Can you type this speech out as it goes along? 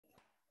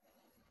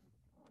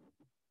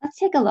let's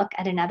take a look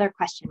at another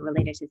question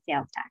related to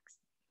sales tax.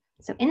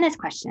 So in this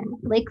question,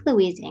 Lake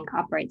Louise Inc.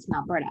 operates in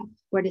Alberta,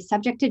 where it is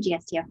subject to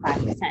GST of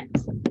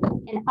 5%.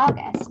 In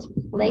August,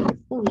 Lake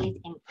Louise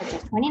Inc.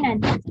 purchased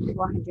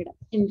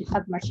 $29,400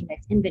 of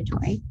merchandise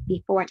inventory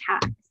before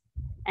tax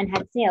and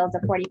had sales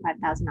of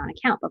 $45,000 on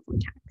account before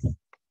tax.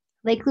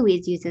 Lake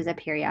Louise uses a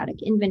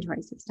periodic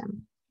inventory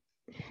system.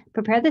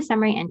 Prepare the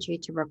summary entry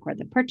to record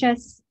the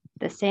purchase,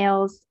 the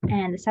sales,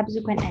 and the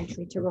subsequent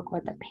entry to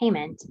record the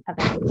payment of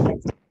any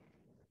GST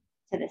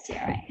to the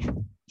CRA.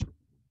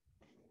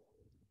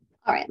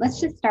 All right, let's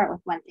just start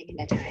with one thing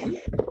at a time.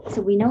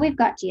 So we know we've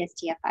got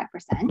GST of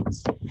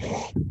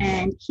 5%.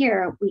 And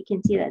here we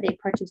can see that they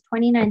purchased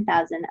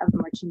 $29,000 of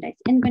merchandise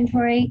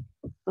inventory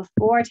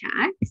before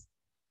tax.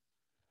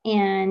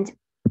 And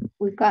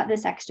we've got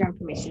this extra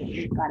information.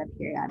 We've got a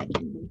periodic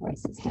inventory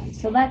system.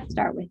 So let's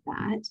start with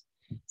that.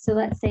 So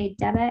let's say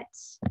debit.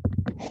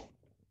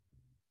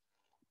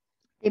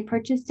 They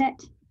purchased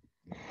it.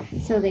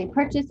 So they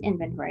purchased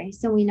inventory.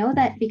 So we know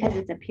that because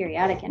it's a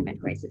periodic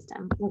inventory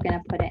system, we're going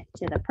to put it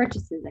to the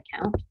purchases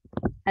account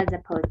as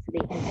opposed to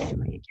the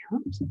inventory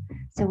account.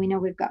 So we know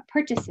we've got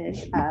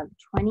purchases of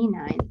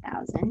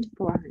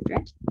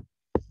 $29,400.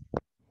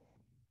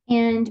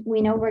 And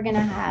we know we're going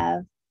to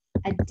have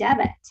a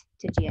debit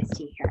to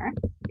GST here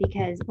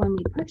because when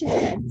we purchase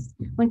goods,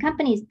 when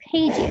companies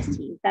pay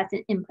GST, that's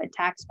an input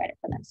tax credit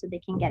for them, so they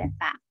can get it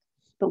back.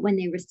 But when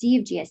they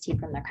receive GST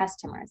from their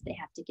customers, they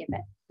have to give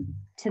it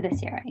to the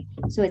CRA.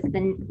 So it's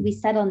we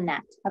settle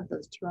net of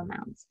those two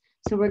amounts.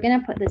 So we're going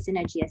to put this in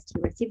a GST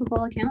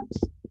receivable account.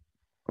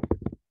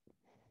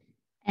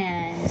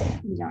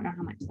 And we don't know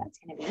how much that's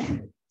going to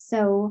be.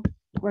 So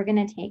we're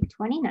going to take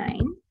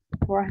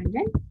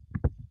 $29,400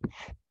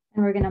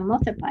 and we're going to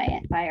multiply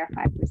it by our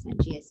 5%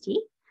 GST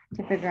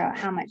to figure out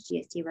how much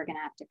GST we're going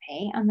to have to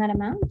pay on that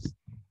amount.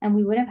 And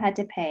we would have had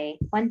to pay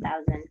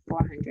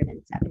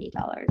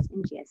 $1,470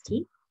 in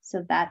GST.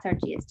 So that's our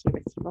GST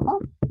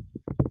receivable.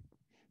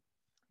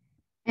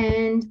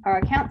 And our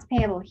accounts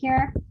payable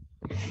here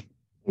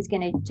is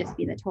going to just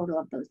be the total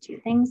of those two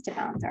things to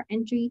balance our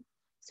entry.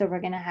 So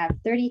we're going to have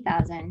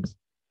 $30,870.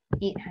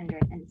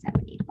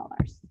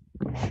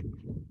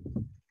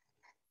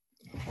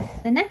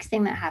 The next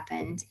thing that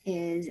happened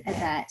is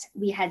that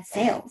we had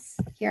sales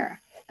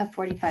here of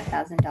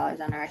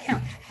 $45,000 on our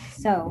account.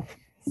 So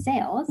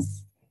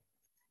sales.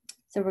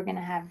 So we're going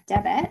to have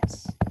debit,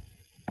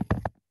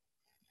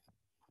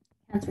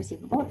 accounts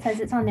receivable. It says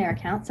it's on their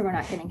account, so we're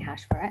not getting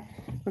cash for it.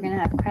 We're going to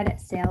have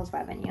credit sales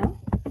revenue.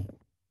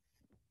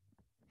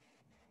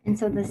 And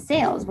so the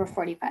sales were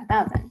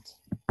 $45,000.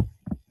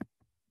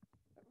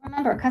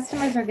 Remember,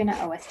 customers are going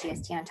to owe us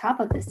GST on top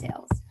of the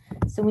sales.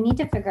 So we need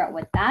to figure out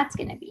what that's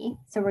going to be.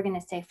 So we're going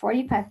to say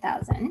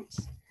 45,000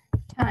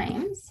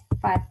 times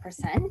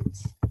 5%,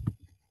 which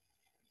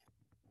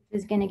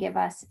is going to give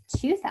us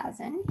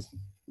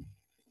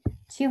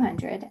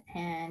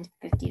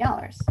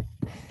 $2,250.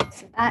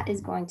 So that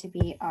is going to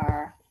be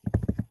our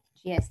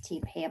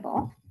GST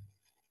payable.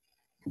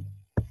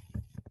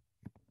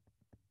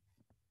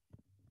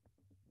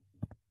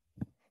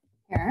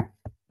 Here,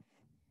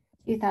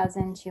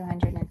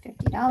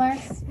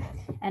 $2,250.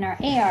 And our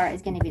AR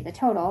is going to be the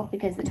total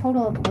because the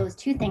total of those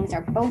two things are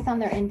both on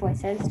their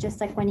invoices,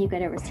 just like when you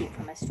get a receipt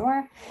from a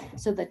store.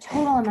 So the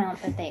total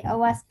amount that they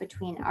owe us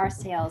between our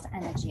sales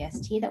and the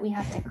GST that we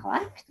have to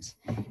collect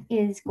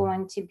is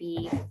going to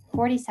be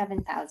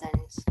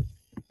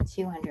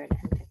 $47,250.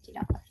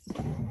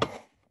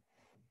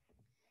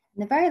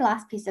 The very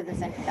last piece of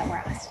this entry that we're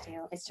asked to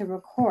do is to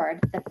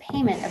record the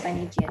payment of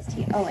any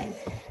GST owing.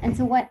 And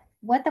so what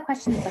the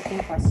question is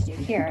looking for us to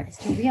do here is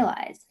to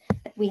realize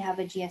that we have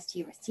a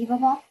GST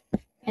receivable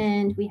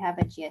and we have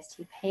a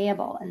GST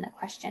payable in the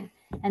question,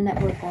 and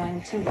that we're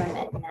going to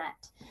remit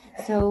net.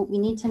 So we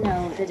need to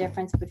know the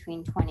difference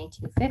between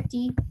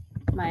 $2,250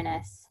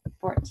 minus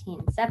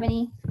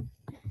 $1,470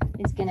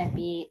 is going to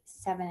be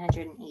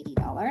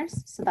 $780.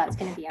 So that's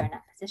going to be our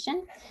net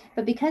position.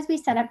 But because we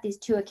set up these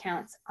two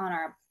accounts on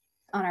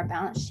our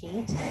balance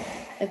sheet,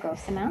 the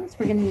gross amounts,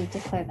 we're going to need to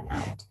clear them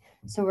out.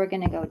 So we're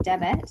going to go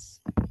debit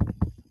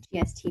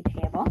GST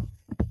payable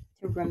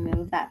to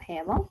remove that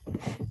payable.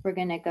 We're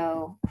going to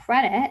go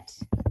credit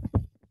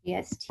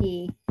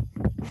GST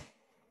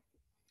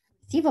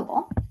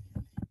receivable.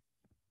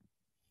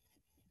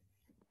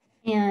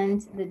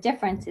 And the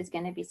difference is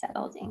going to be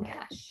settled in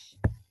cash.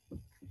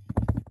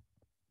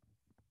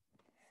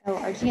 So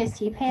our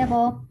GST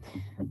payable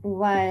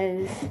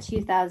was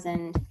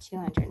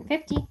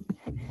 $2,250.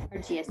 Our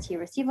GST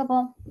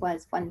receivable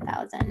was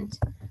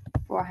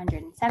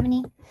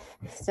 $1,470.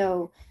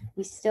 So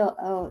we still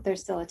owe,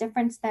 there's still a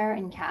difference there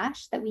in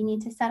cash that we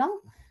need to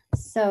settle.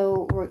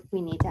 So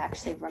we need to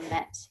actually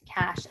remit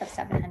cash of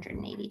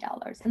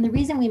 $780. And the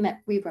reason we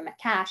remit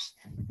cash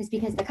is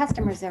because the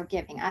customers are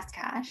giving us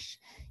cash,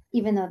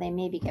 even though they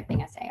may be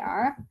giving us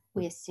AR.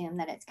 We assume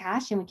that it's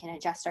cash and we can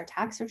adjust our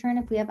tax return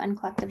if we have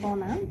uncollectible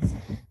amounts.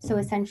 So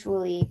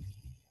essentially,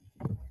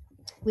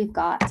 we've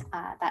got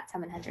that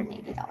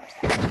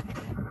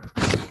 $780.